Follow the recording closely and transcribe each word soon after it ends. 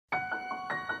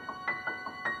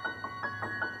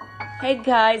Hey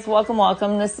guys,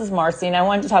 welcome. This is Marcy, and I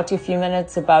wanted to talk to you a few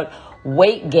minutes about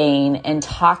weight gain and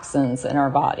toxins in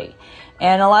our body.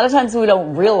 And a lot of times we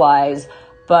don't realize,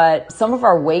 but some of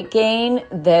our weight gain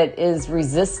that is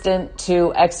resistant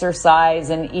to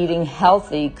exercise and eating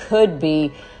healthy could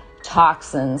be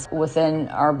toxins within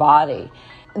our body.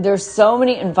 There's so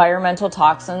many environmental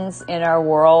toxins in our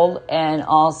world and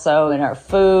also in our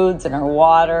foods and our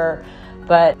water.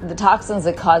 But the toxins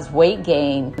that cause weight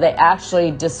gain, they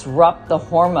actually disrupt the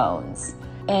hormones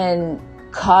and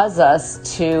cause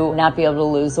us to not be able to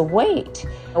lose a weight.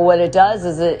 What it does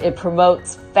is it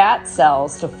promotes fat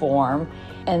cells to form,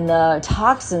 and the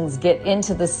toxins get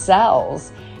into the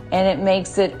cells, and it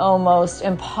makes it almost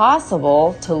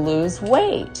impossible to lose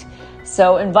weight.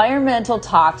 So environmental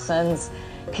toxins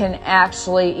can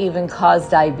actually even cause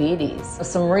diabetes.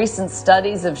 Some recent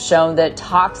studies have shown that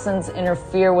toxins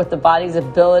interfere with the body's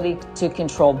ability to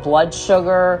control blood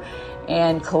sugar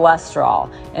and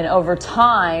cholesterol, and over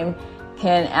time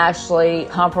can actually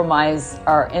compromise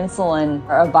our insulin,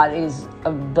 our body's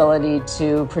ability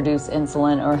to produce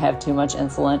insulin or have too much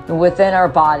insulin within our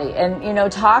body. And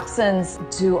toxins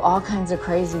do all kinds of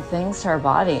crazy things to our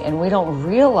body, and we don't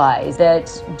realize that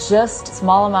just a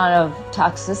small amount of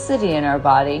toxicity in our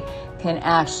body can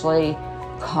actually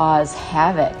cause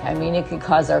havoc. I mean, it could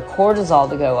cause our cortisol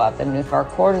to go up, and if our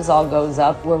cortisol goes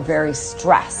up, we're very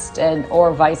stressed,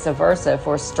 or vice versa. If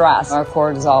we're stressed, our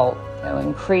cortisol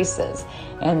increases,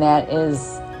 and that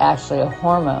is actually a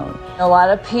hormone. A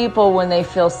lot of people, when they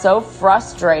feel so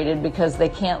frustrated because they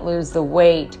can't lose the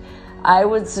weight, I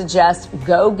would suggest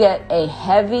go get a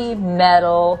heavy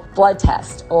metal blood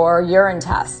test or urine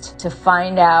test to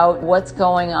find out what's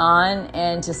going on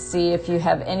and to see if you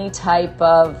have any type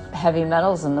of heavy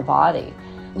metals in the body.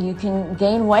 You can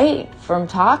gain weight from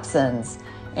toxins,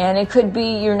 and it could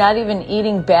be you're not even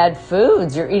eating bad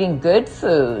foods, you're eating good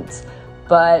foods,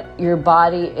 but your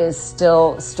body is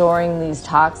still storing these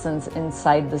toxins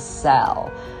inside the cell.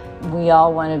 We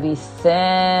all want to be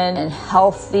thin and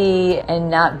healthy and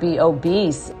not be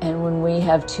obese. And when we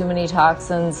have too many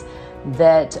toxins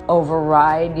that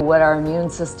override what our immune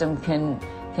system can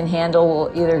handle,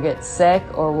 we'll either get sick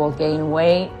or we'll gain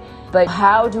weight. But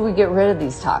how do we get rid of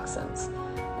these toxins?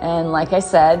 And like I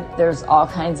said, there's all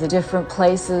kinds of different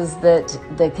places that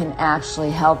can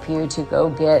actually help you to go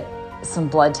get some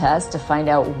blood tests to find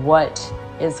out what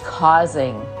is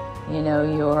causing,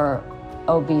 your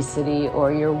obesity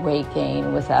or your weight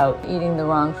gain without eating the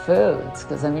wrong foods.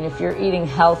 Because if you're eating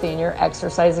healthy and you're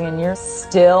exercising and you're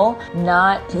still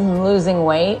not losing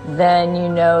weight, then you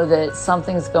know that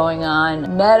something's going on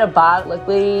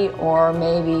metabolically, or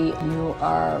maybe you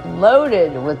are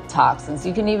loaded with toxins.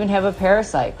 You can even have a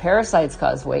parasite. Parasites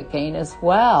cause weight gain as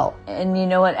well. And you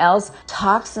know what else?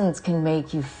 Toxins can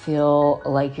make you feel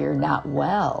like you're not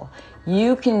well.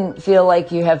 You can feel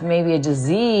like you have maybe a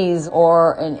disease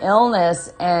or an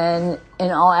illness, and in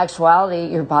all actuality,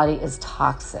 your body is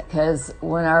toxic. Because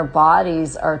when our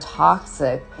bodies are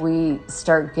toxic, we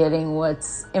start getting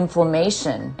what's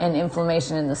inflammation, and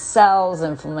inflammation in the cells,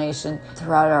 inflammation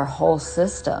throughout our whole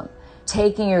system.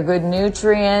 Taking your good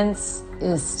nutrients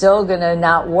is still gonna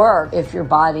not work if your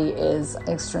body is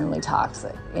extremely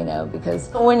toxic, because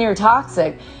when you're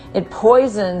toxic, it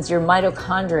poisons your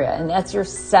mitochondria, and that's your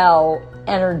cell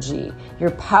energy,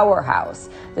 your powerhouse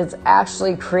that's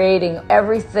actually creating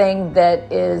everything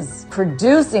that is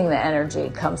producing the energy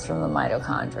comes from the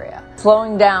mitochondria.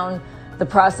 Slowing down the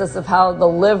process of how the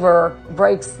liver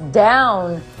breaks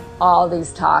down all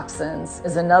these toxins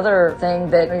is another thing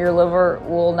that your liver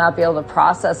will not be able to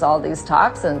process all these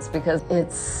toxins because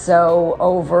it's so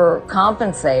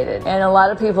overcompensated. And a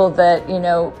lot of people that,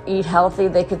 eat healthy,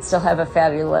 they could still have a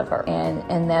fatty liver.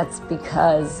 And that's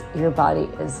because your body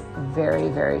is very,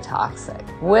 very toxic.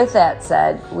 With that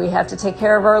said, we have to take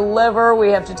care of our liver. We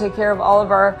have to take care of all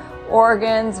of our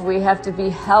organs. We have to be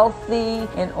healthy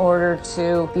in order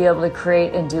to be able to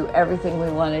create and do everything we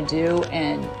want to do.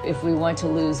 And if we want to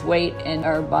lose weight and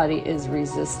our body is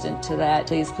resistant to that,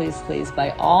 please,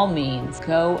 by all means,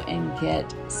 go and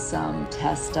get some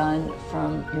tests done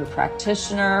from your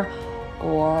practitioner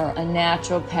or a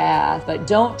naturopath, but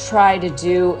don't try to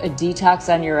do a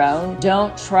detox on your own.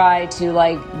 Don't try to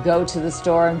go to the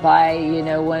store and buy,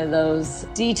 one of those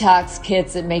detox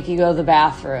kits that make you go to the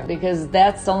bathroom, because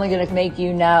that's only going to make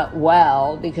you not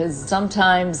well, because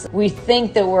sometimes we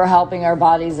think that we're helping our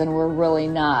bodies and we're really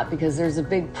not, because there's a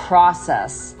big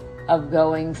process of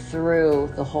going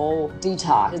through the whole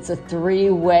detox. It's a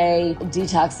 3-way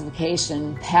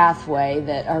detoxification pathway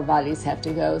that our bodies have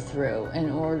to go through in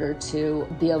order to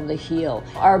be able to heal.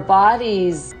 Our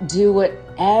bodies do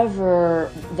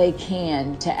whatever they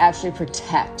can to actually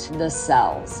protect the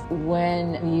cells.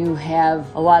 When you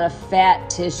have a lot of fat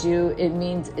tissue, it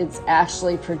means it's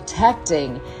actually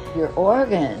protecting your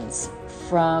organs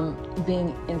from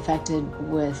being infected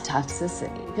with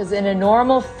toxicity. Because in a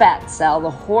normal fat cell, the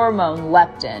hormone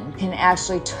leptin can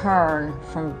actually turn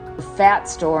from fat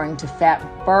storing to fat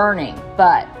burning.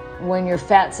 But when your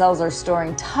fat cells are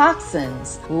storing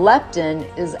toxins,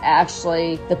 leptin is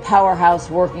actually the powerhouse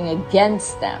working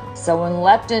against them. So when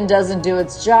leptin doesn't do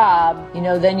its job,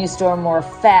 then you store more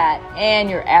fat and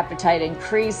your appetite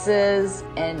increases.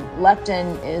 And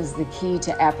leptin is the key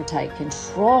to appetite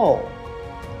control.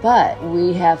 But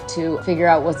we have to figure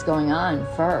out what's going on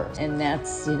first. And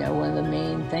that's, one of the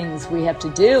main things we have to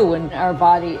do when our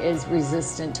body is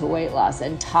resistant to weight loss.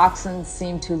 And toxins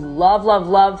seem to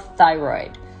love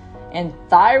thyroid. And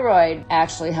thyroid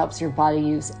actually helps your body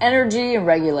use energy and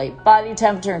regulate body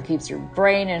temperature and keeps your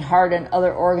brain and heart and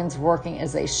other organs working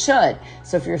as they should.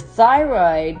 So if your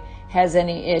thyroid has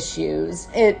any issues,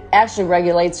 it actually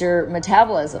regulates your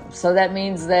metabolism. So that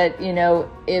means that,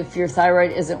 if your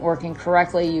thyroid isn't working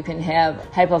correctly, you can have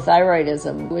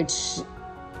hypothyroidism, which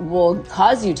will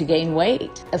cause you to gain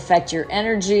weight, affect your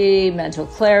energy, mental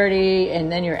clarity, and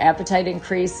then your appetite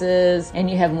increases and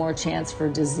you have more chance for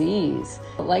disease.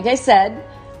 But like I said,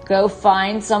 go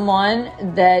find someone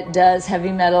that does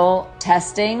heavy metal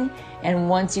testing, and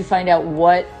once you find out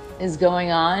what is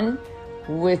going on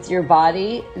with your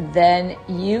body, then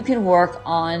you can work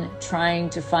on trying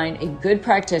to find a good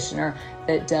practitioner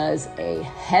that does a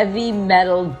heavy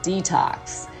metal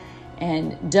detox.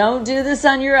 And don't do this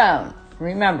on your own.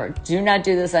 Remember, do not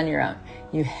do this on your own.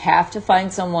 You have to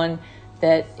find someone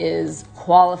that is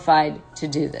qualified to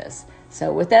do this.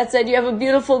 So with that said, you have a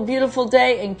beautiful, beautiful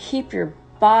day and keep your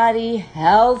body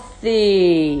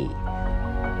healthy.